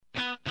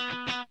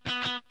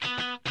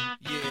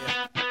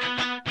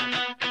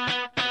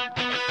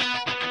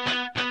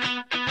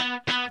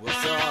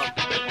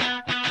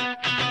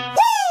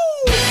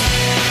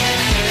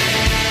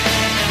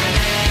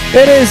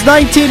It is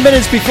 19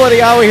 minutes before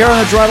the hour here on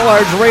the Toronto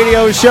Large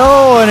Radio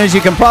Show, and as you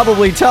can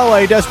probably tell,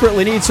 I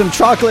desperately need some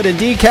chocolate and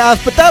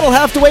decaf, but that'll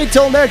have to wait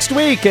till next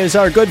week as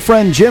our good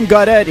friend Jim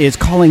Gaudette is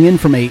calling in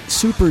from a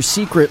super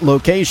secret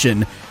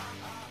location,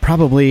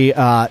 probably,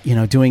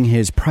 doing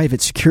his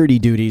private security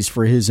duties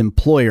for his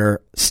employer,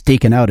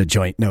 staking out a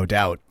joint, no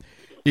doubt.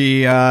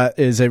 He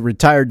is a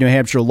retired New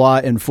Hampshire law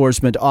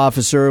enforcement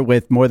officer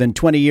with more than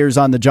 20 years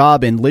on the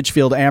job in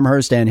Litchfield,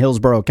 Amherst, and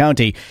Hillsborough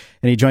County.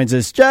 And he joins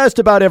us just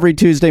about every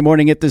Tuesday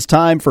morning at this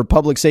time for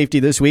Public Safety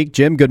This Week.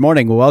 Jim, good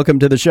morning. Welcome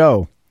to the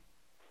show.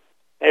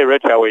 Hey,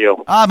 Rich, how are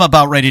you? I'm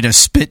about ready to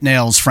spit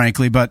nails,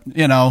 frankly, but, other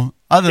than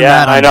that,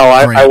 yeah, I know.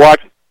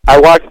 I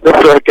watched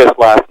the circus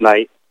last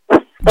night.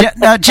 Yeah,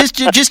 now just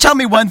tell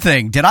me one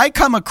thing. Did I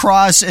come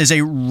across as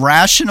a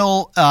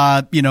rational,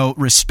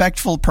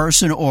 respectful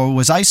person, or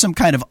was I some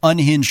kind of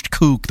unhinged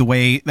kook the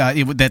way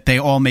that they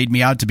all made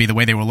me out to be, the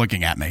way they were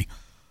looking at me?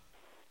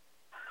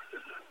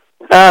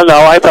 No,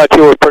 I thought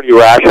you were pretty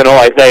rational.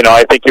 I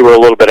think you were a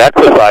little bit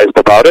exercised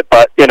about it,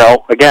 but,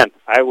 again,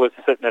 I was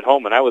sitting at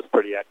home and I was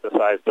pretty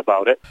exercised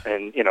about it,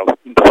 and,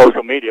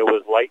 social media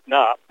was lighting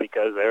up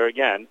because there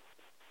again,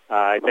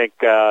 I think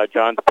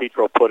John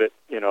DePietro put it,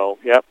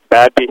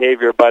 bad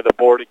behavior by the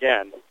board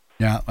again.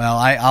 Yeah, well,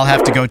 I'll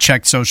have to go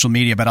check social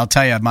media, but I'll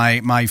tell you,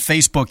 my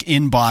Facebook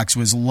inbox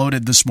was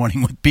loaded this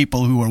morning with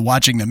people who were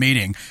watching the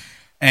meeting,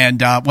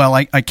 and,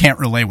 I can't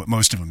relay what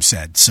most of them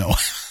said, so.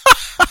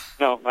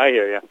 No, I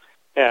hear you.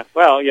 Yeah,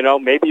 well,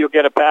 maybe you'll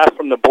get a pass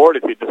from the board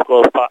if you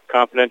disclose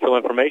confidential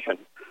information.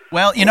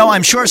 Well,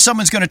 I'm sure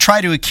someone's going to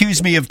try to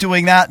accuse me of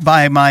doing that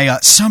by my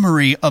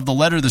summary of the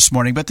letter this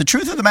morning. But the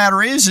truth of the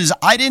matter is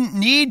I didn't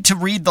need to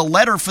read the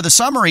letter for the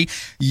summary.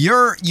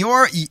 You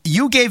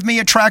gave me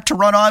a track to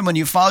run on when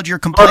you filed your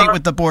complaint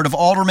with the Board of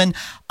Aldermen.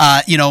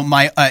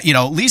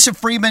 Lisa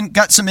Freeman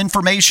got some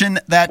information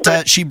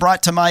that she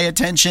brought to my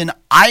attention.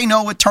 I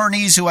know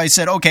attorneys who I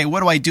said, okay, what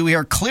do I do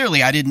here?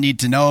 Clearly, I didn't need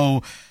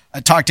to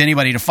talk to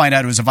anybody to find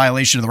out it was a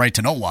violation of the right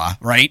to know law,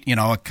 right?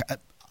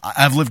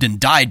 I've lived and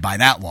died by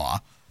that law.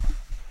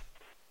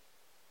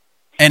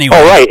 Anyway.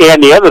 Oh, right.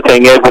 And the other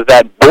thing is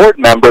that board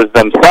members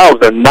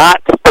themselves are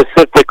not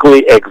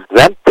specifically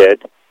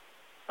exempted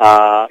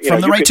from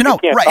the right to know.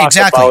 Right,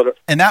 exactly.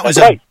 And that was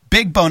a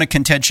big bone of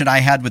contention I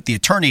had with the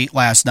attorney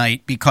last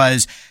night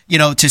because,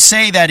 to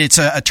say that it's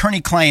an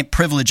attorney-client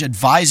privilege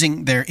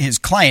advising his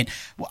client,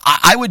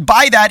 I would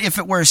buy that if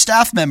it were a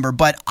staff member,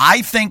 but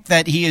I think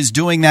that he is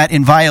doing that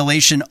in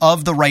violation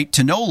of the right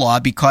to know law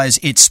because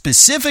it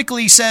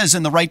specifically says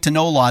in the right to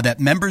know law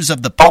that members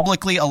of the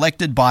publicly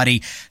elected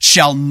body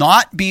shall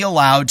not be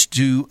allowed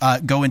to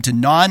go into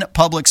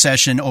non-public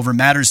session over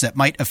matters that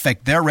might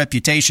affect their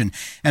reputation.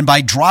 And by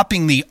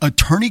dropping the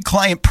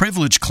attorney-client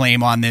privilege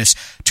claim on this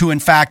to, in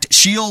fact,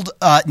 shield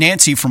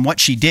Nancy from what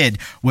she did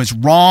was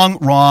wrong.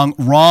 And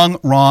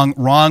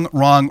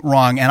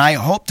I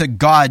hope to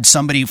God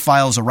somebody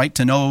files a right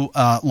to know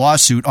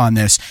lawsuit on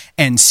this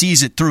and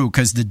sees it through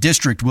because the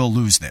district will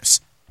lose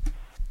this.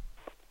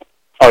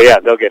 Oh,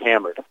 yeah, they'll get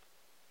hammered.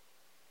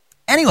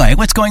 Anyway,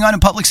 what's going on in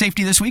public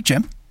safety this week,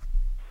 Jim?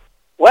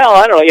 Well,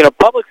 I don't know.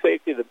 Public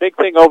safety, the big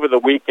thing over the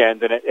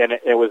weekend, and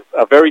it was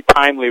a very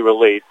timely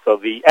release. So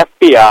the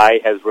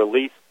FBI has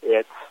released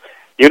its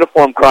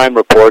uniform crime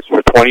reports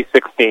for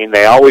 2016.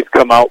 They always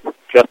come out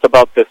just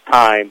about this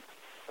time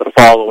the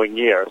following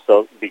year.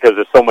 So because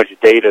there's so much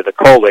data to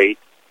collate,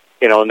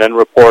 and then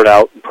report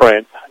out and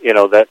print,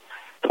 that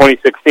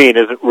 2016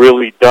 isn't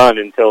really done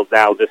until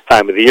now this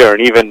time of the year.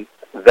 And even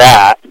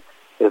that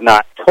is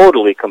not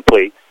totally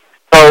complete.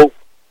 So,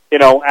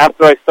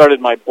 after I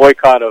started my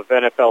boycott of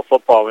NFL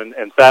football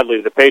and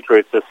sadly the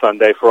Patriots this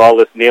Sunday for all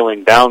this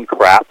kneeling down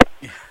crap,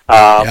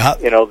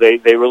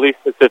 they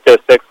released the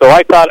statistics. So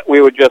I thought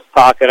we would just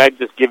talk, and I'd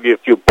just give you a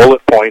few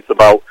bullet points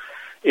about,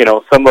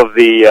 some of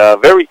the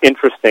very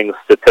interesting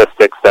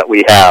statistics that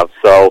we have.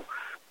 So,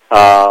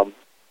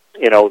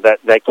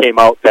 that came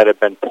out that have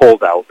been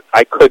pulled out.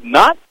 I could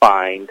not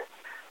find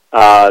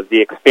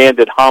the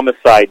expanded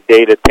homicide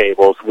data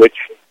tables, which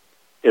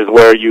is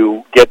where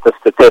you get the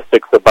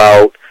statistics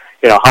about,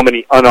 how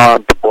many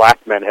unarmed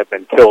black men have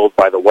been killed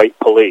by the white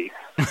police.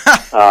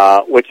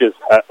 Which is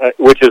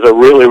a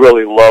really,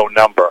 really low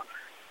number.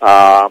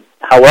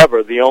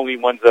 However, the only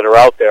ones that are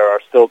out there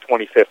are still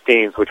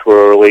 2015s, which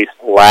were released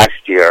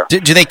last year. Do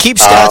they keep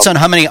stats on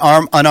how many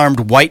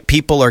unarmed white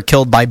people are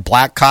killed by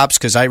black cops?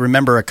 Because I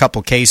remember a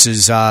couple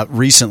cases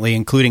recently,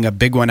 including a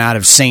big one out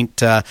of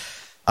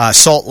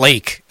Salt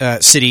Lake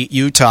City,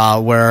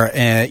 Utah, where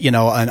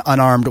an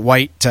unarmed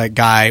white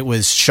guy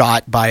was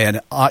shot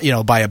by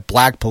by a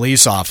black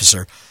police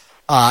officer.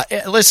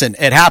 Listen,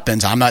 it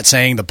happens. I'm not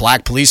saying the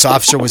black police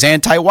officer was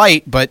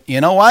anti-white, but you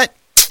know what?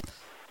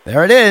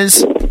 There it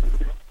is.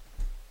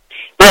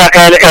 Yeah,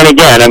 and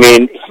again, I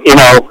mean,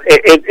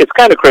 it's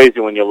kind of crazy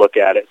when you look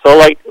at it. So,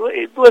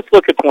 let's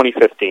look at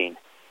 2015.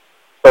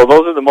 So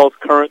those are the most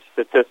current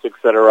statistics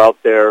that are out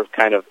there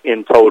kind of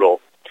in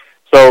total.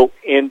 So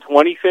in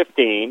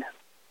 2015,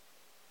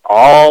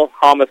 all the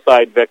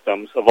homicide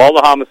victims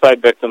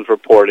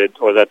reported,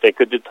 or that they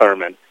could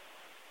determine,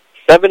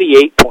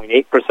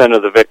 78.8%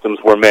 of the victims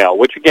were male,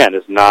 which again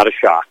is not a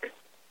shock.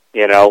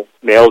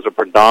 Males are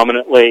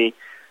predominantly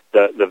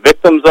the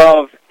victims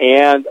of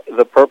and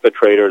the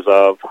perpetrators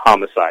of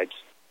homicides.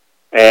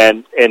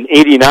 And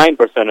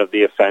 89% of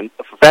the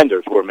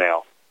offenders were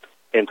male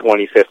in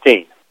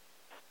 2015.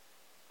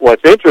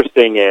 What's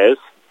interesting is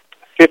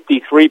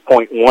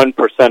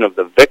 53.1% of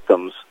the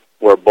victims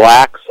were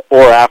blacks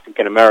or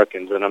African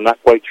Americans, and I'm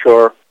not quite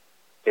sure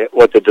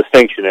what the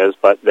distinction is,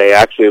 but they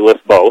actually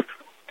list both.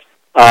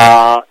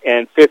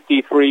 And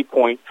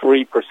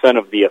 53.3%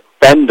 of the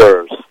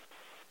offenders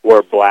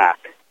were black.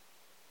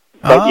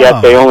 But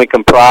yet they only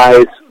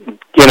comprise,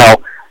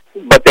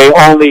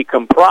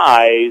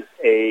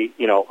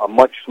 a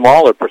much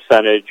smaller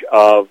percentage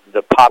of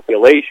the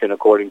population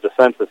according to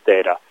census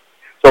data.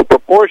 So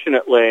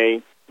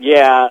proportionately,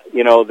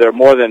 they're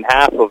more than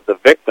half of the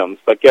victims,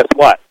 but guess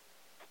what?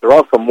 They're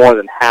also more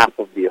than half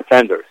of the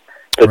offenders.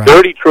 The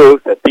dirty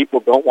truth that people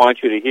don't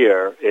want you to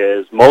hear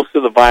is most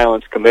of the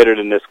violence committed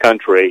in this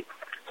country,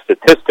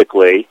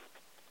 statistically,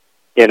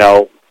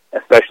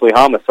 especially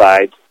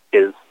homicides,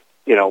 is,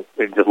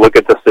 just look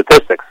at the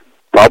statistics,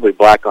 probably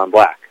black on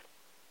black.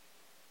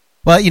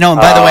 Well, and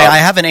by the way, I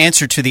have an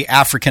answer to the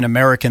African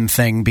American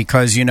thing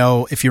because,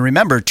 if you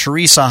remember,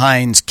 Teresa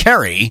Heinz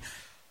Kerry,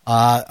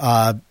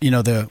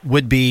 the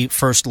would-be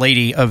First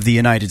Lady of the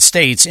United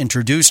States,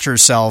 introduced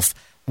herself,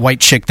 white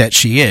chick that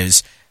she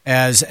is,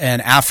 as an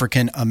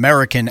African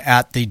American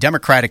at the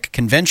Democratic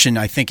Convention.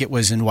 I think it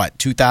was in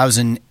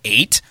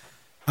 2008.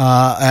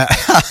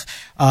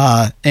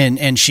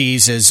 And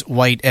she's as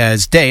white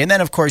as day. And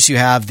then, of course, you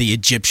have the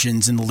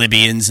Egyptians and the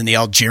Libyans and the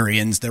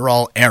Algerians. They're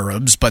all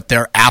Arabs, but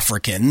they're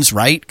Africans,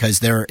 right? Because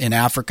they're in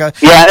Africa.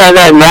 Yeah,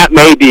 and that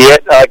may be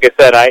it. Like I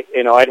said, I'd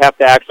have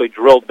to actually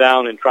drill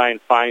down and try and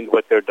find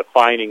what they're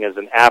defining as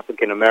an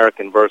African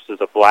American versus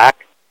a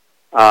black.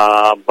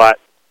 But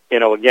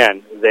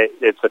again,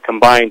 it's a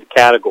combined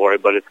category,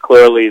 but it's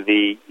clearly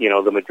the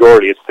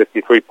majority. It's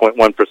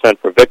 53.1%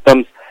 for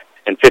victims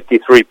and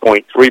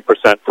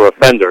 53.3% for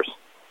offenders.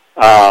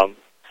 And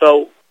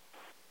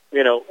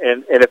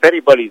if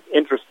anybody's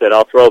interested,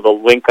 I'll throw the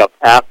link up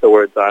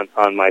afterwards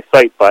on my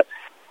site. But,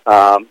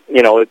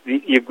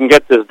 you can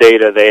get this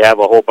data. They have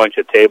a whole bunch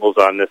of tables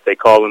on this. They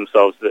call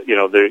themselves,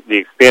 the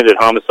expanded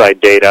homicide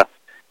data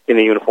in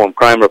the Uniform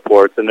Crime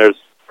Reports. And there's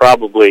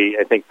probably,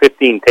 I think,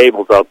 15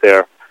 tables out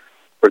there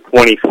for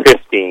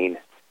 2015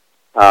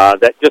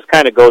 that just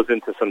kind of goes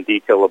into some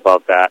detail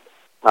about that.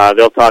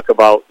 They'll talk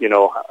about,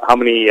 how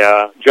many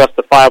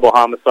justifiable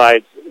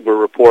homicides were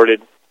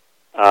reported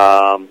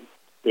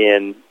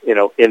in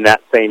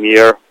that same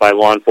year by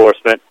law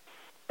enforcement,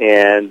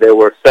 and there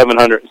were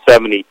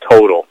 770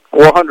 total.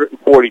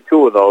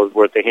 442 of those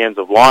were at the hands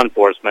of law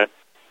enforcement.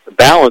 The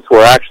balance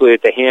were actually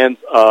at the hands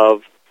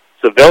of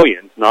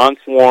civilians,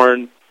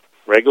 non-sworn,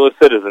 regular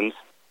citizens,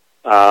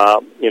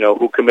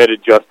 who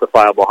committed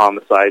justifiable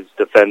homicides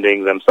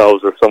defending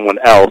themselves or someone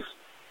else,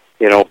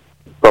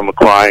 from a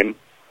crime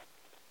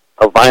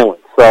of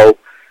violence. So,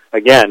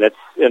 again, it's,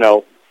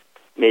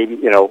 maybe,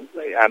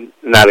 I'm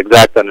not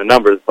exact on the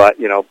numbers, but,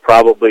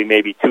 probably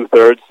maybe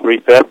 2/3,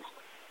 3/5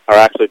 are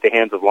actually at the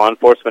hands of law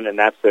enforcement, and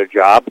that's their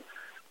job.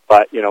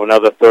 But,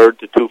 another 1/3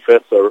 to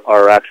 2/5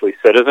 are actually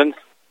citizens.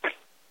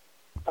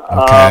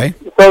 Okay.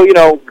 So,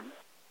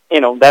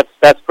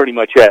 that's pretty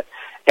much it.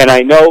 And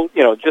I know,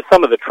 just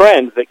some of the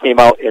trends that came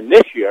out in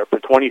this year for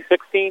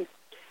 2016,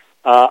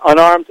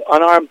 unarmed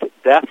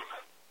deaths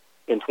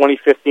in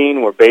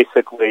 2015 were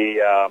basically,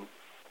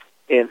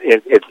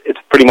 it's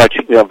pretty much,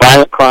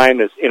 violent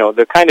crime is,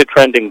 they're kind of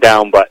trending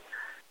down, but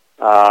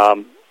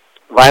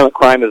violent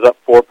crime is up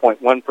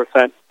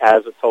 4.1%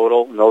 as a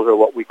total, and those are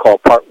what we call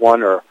Part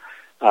 1 or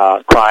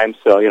crimes,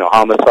 so,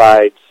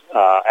 homicides,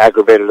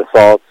 aggravated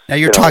assaults. Now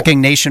you're talking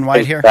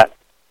nationwide here?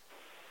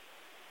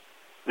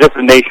 This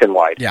is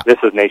nationwide. Yeah. This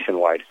is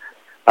nationwide.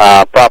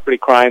 Property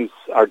crimes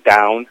are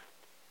down.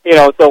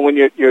 So when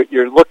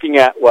you're looking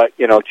at what,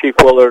 Chief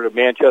Willard of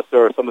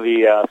Manchester or some of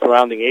the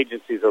surrounding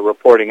agencies are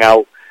reporting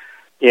out,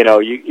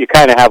 you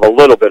kind of have a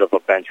little bit of a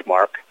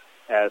benchmark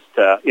as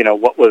to,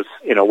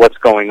 what's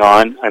going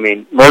on. I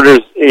mean,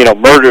 murders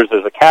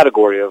as a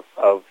category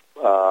of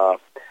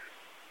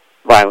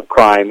violent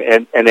crime,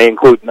 and they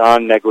include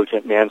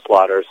non-negligent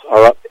manslaughters,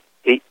 are up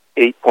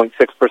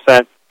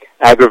 8.6%.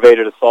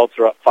 Aggravated assaults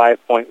are up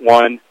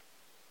 5.1%.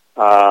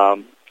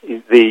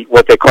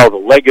 What they call the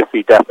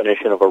legacy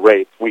definition of a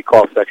rape, we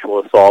call sexual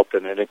assault,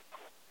 and it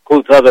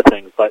includes other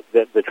things, but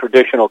the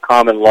traditional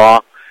common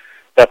law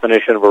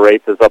definition of a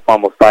rape is up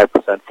almost 5%,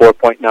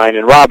 4.9%,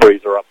 and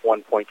robberies are up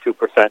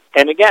 1.2%.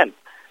 And again,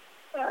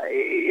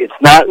 it's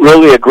not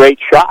really a great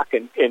shock.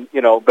 And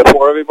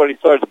before everybody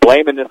starts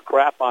blaming this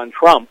crap on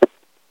Trump,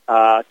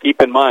 keep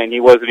in mind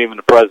he wasn't even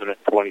the president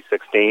in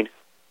 2016.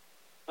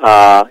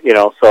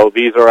 So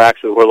these are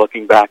actually, we're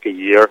looking back a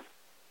year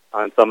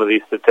on some of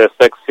these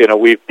statistics.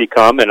 We've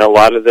become, and a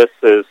lot of this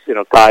is,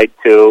 tied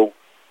to,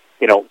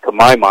 to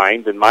my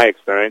mind and my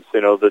experience,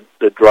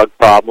 the drug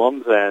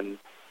problems and,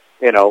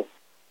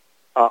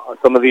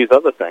 some of these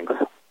other things.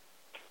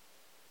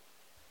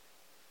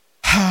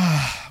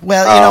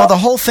 Well, the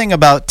whole thing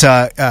about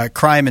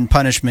crime and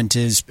punishment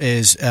is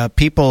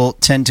people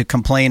tend to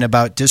complain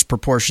about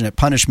disproportionate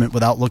punishment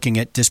without looking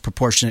at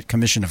disproportionate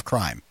commission of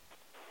crime.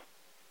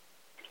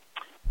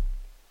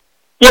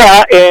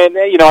 Yeah, and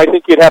I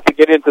think you'd have to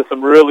get into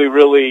some really,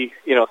 really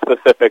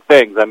specific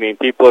things. I mean,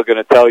 people are going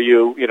to tell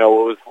you it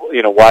was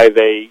why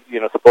they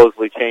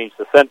supposedly changed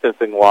the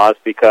sentencing laws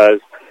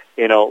because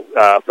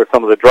for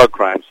some of the drug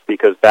crimes,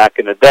 because back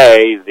in the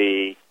day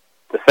the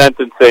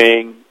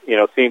sentencing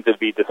seemed to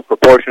be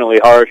disproportionately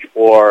harsh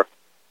for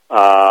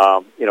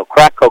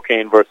crack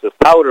cocaine versus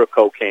powder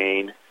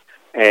cocaine,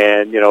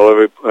 and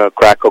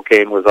crack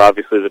cocaine was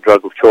obviously the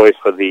drug of choice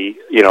for the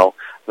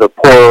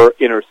poor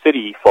inner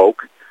city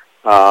folk.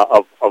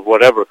 Of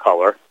whatever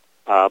color,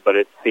 but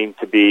it seemed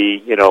to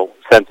be,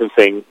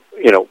 sentencing,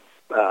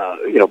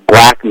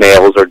 black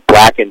males or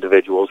black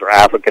individuals or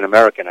African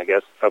American, I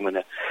guess, if I'm going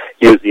to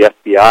use the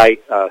FBI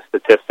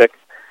statistic,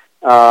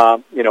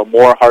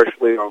 more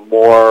harshly or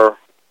more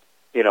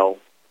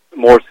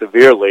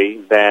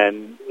severely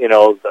than,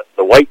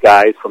 the white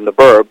guys from the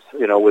burbs,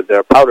 with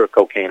their powder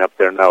cocaine up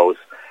their nose.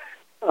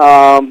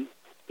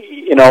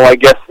 I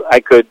guess I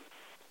could,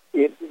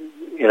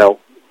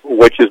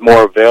 which is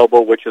more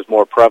available, which is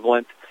more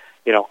prevalent.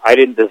 I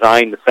didn't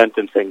design the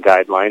sentencing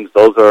guidelines.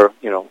 Those are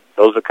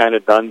kind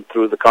of done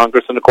through the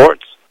Congress and the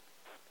courts.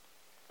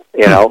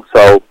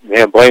 So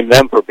blame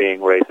them for being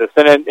racist.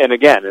 And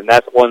again,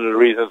 that's one of the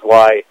reasons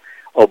why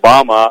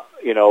Obama,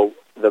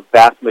 the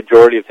vast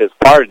majority of his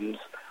pardons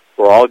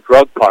were all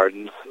drug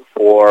pardons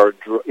were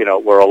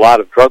a lot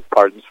of drug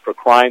pardons for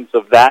crimes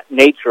of that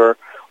nature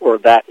or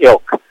that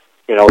ilk.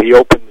 He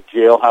opened the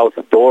jailhouse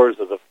doors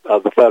of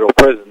the federal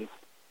prisons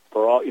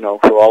for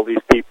all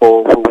these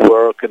people who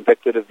were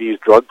convicted of these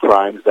drug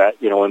crimes that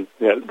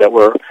that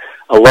were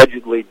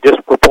allegedly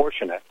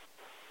disproportionate.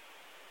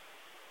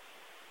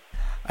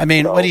 I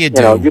mean, what do you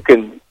do? You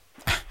can.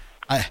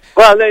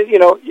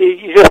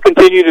 You just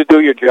continue to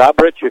do your job,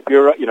 Rich. If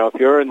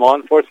you're in law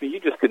enforcement,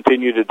 you just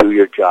continue to do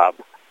your job.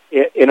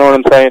 You know what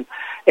I'm saying?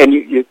 And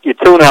you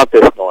tune out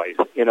this noise.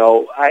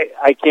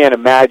 I can't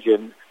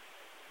imagine.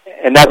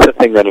 And that's the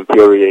thing that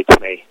infuriates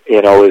me,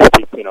 is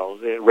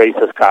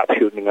racist cops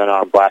shooting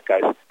unarmed black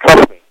guys.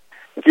 Trust me,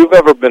 if you've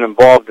ever been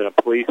involved in a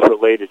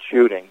police-related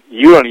shooting,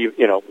 you don't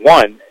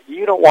want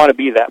to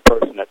be that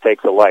person that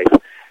takes a life.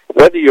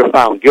 Whether you're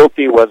found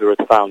guilty, whether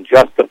it's found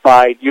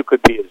justified, you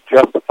could be as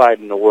justified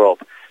in the world.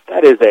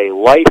 That is a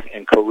life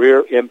and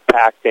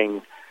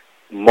career-impacting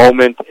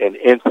moment and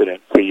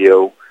incident for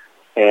you.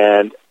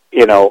 And,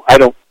 I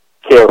don't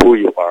care who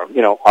you are.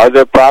 Are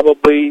there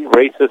probably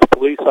racist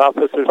police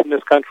officers in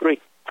this country?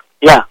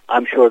 Yeah,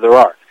 I'm sure there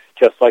are.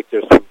 Just like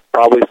there's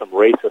probably some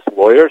racist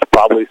lawyers,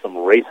 probably some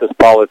racist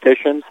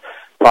politicians,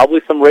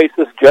 probably some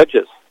racist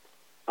judges.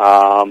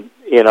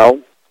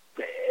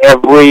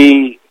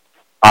 Every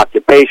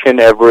occupation,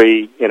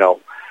 every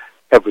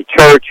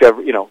church,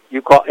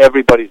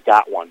 everybody's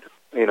got one,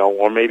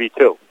 or maybe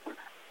two.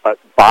 But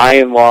by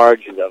and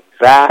large, the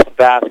vast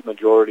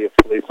majority of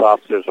police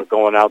officers are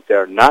going out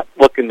there not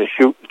looking to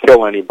shoot and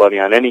kill anybody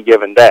on any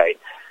given day.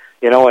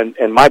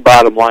 And my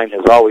bottom line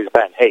has always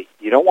been, hey,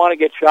 you don't want to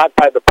get shot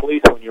by the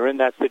police when you're in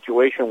that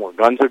situation where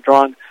guns are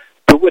drawn.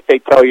 Do what they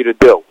tell you to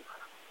do,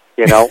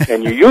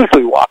 and you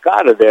usually walk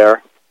out of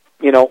there,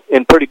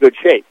 in pretty good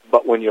shape.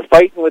 But when you're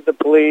fighting with the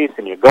police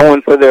and you're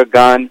going for their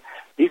gun,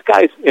 these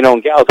guys,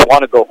 and gals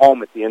want to go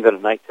home at the end of the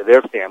night to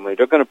their family.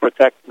 They're going to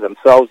protect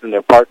themselves and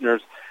their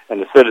partners and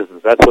the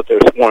citizens. That's what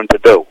they're sworn to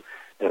do.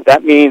 And if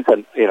that means,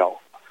 and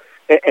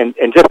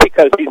just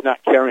because he's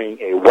not carrying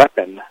a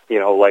weapon,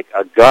 like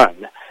a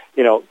gun,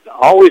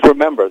 always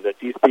remember that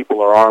these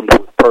people are armed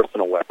with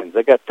personal weapons.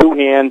 They got 2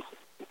 hands,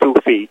 2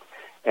 feet,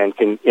 and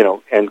can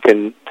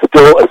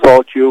still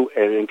assault you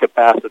and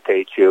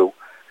incapacitate you,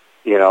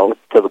 to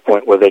the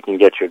point where they can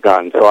get your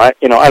gun. So I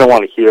don't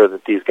want to hear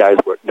that these guys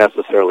were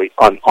necessarily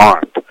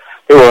unarmed.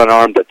 They were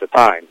unarmed at the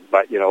time,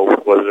 but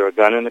was there a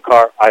gun in the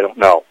car? I don't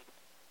know.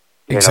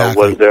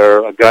 Exactly. Was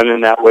there a gun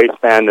in that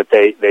waistband that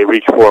they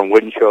reached for and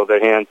wouldn't show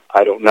their hands?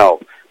 I don't know.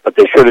 But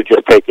they should have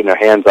just taken their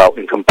hands out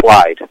and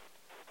complied.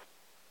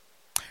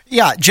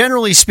 Yeah,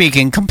 generally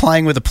speaking,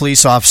 complying with a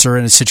police officer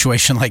in a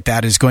situation like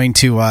that is going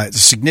to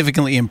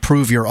significantly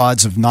improve your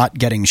odds of not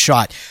getting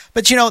shot.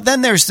 But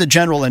then there's the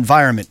general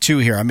environment too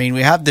here. I mean,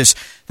 we have this.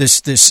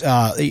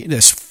 I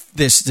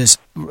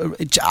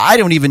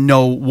don't even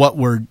know what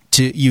word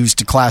to use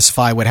to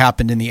classify what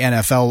happened in the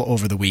NFL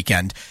over the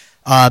weekend.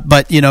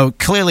 But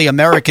clearly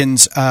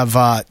Americans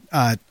have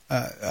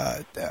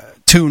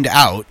tuned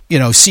out.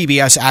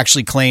 CBS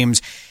actually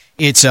claims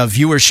its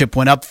viewership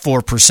went up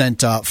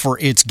 4% for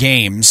its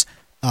games,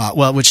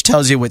 which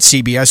tells you what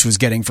CBS was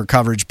getting for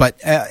coverage. But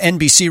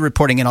NBC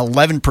reporting an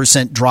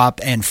 11% drop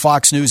and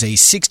Fox News a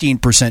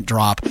 16%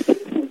 drop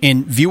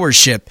in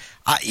viewership.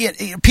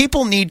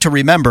 People need to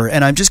remember,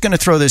 and I'm just going to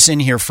throw this in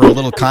here for a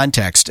little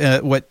context,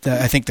 what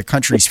I think the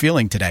country's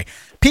feeling today.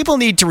 People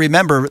need to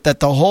remember that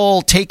the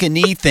whole take a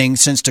knee thing,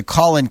 thanks to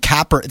Colin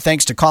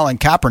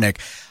Kaepernick,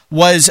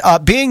 was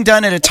being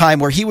done at a time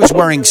where he was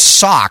wearing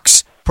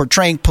socks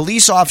portraying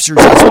police officers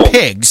as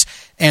pigs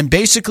and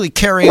basically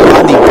carrying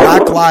on the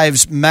Black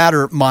Lives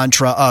Matter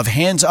mantra of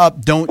hands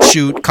up, don't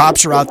shoot,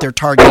 cops are out there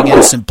targeting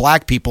innocent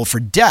black people for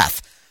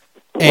death.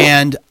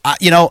 And,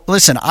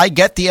 listen, I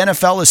get the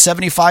NFL is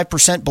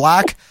 75%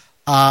 black,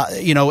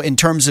 in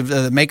terms of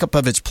the makeup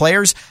of its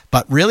players.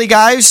 But really,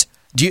 guys,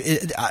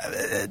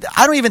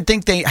 I don't even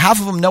think half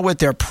of them know what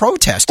they're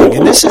protesting.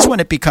 And this is when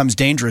it becomes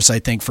dangerous, I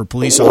think, for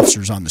police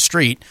officers on the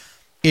street,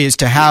 is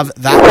to have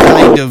that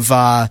kind of,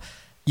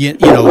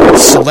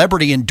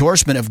 celebrity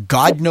endorsement of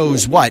God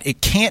knows what.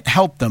 It can't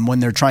help them when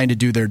they're trying to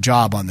do their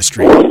job on the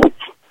street.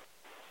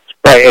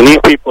 Right, and these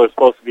people are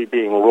supposed to be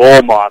being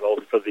role models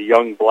for the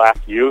young black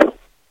youth.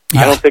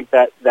 Yeah. I don't think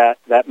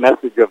that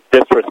message of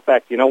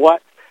disrespect, you know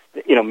what?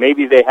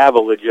 Maybe they have a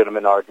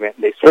legitimate argument.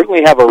 They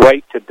certainly have a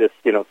right to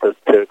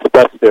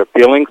express their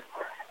feelings,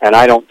 and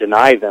I don't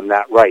deny them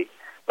that right.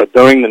 But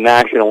during the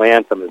national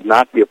anthem is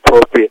not the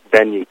appropriate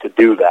venue to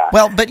do that.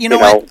 Well, but any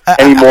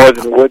more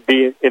than it would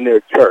be in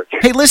their church.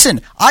 Hey,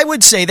 listen, I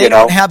would say they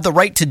don't have the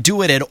right to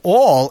do it at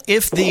all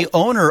if the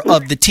owner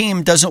of the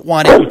team doesn't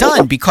want it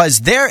done, because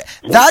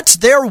that's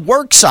their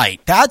work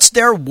site. That's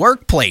their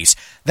workplace.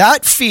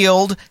 That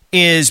field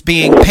is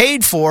being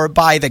paid for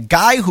by the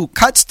guy who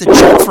cuts the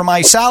check for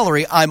my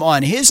salary. I'm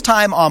on his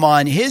time, I'm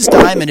on his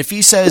dime, and if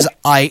he says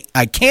I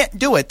can't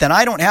do it, then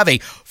I don't have a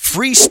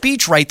free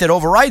speech right that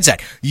overrides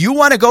that. You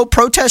want to go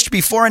protest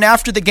before and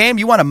after the game?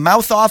 You want to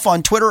mouth off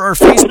on Twitter or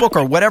Facebook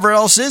or whatever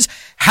else is?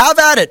 Have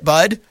at it,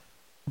 bud.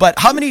 But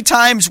how many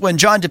times when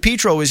John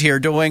DePietro was here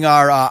doing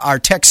our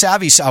tech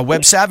savvy,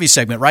 web savvy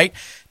segment, right,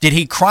 did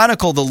he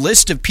chronicle the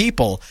list of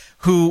people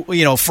who,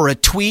 for a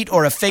tweet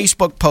or a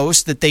Facebook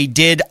post that they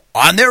did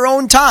on their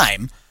own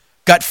time,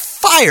 got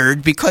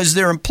fired because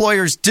their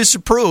employers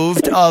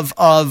disapproved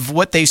of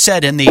what they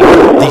said and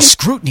the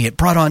scrutiny it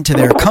brought onto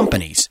their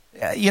companies?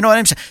 You know what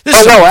I'm saying? This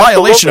is a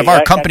violation of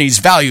our company's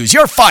values.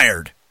 You're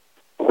fired.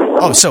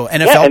 Oh, so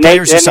NFL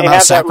players are somehow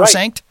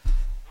sacrosanct?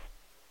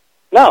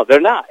 No,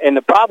 they're not. And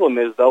the problem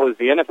is, though, is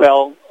the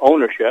NFL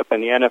ownership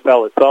and the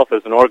NFL itself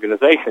as an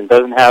organization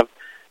doesn't have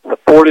the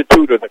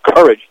fortitude or the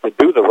courage to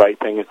do the right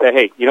thing and say,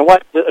 hey, you know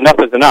what, enough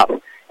is enough.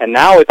 And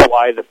now it's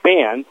why the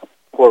fans,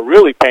 who are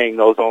really paying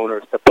those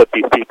owners to put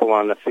these people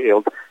on the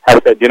field,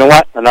 have said, you know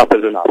what, enough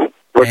is enough.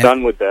 We're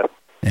done with this.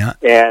 Yeah.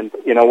 And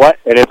you know what?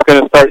 And it's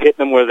going to start hitting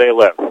them where they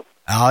live.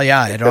 Oh,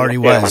 yeah, it already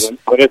was.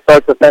 When it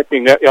starts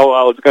affecting them,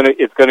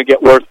 it's going to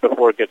get worse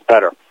before it gets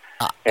better.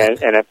 And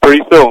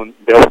pretty soon,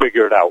 they'll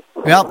figure it out.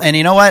 Well, and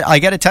you know what? I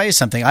got to tell you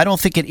something. I don't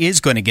think it is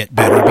going to get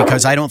better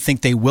because I don't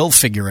think they will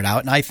figure it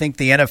out. And I think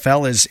the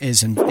NFL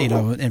is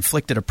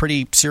inflicted a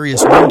pretty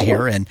serious wound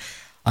here. And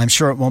I'm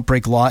sure it won't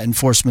break law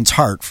enforcement's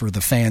heart for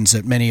the fans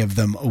that many of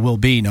them will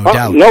be, no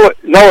doubt. No,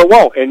 it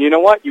won't. And you know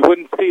what? You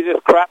wouldn't see this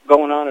crap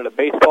going on at a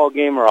baseball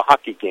game or a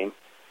hockey game.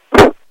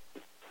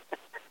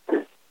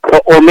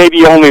 Or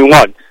maybe only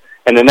once.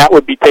 And then that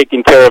would be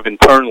taken care of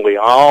internally,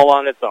 all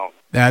on its own.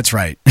 That's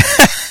right.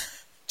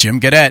 Jim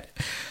Gadet,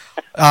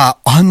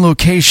 on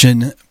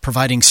location,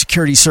 providing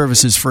security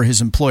services for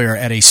his employer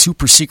at a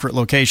super secret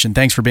location.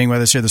 Thanks for being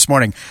with us here this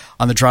morning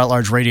on the Draw at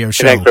Large Radio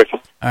Show. Thanks, Rich. All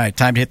right,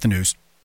 time to hit the news.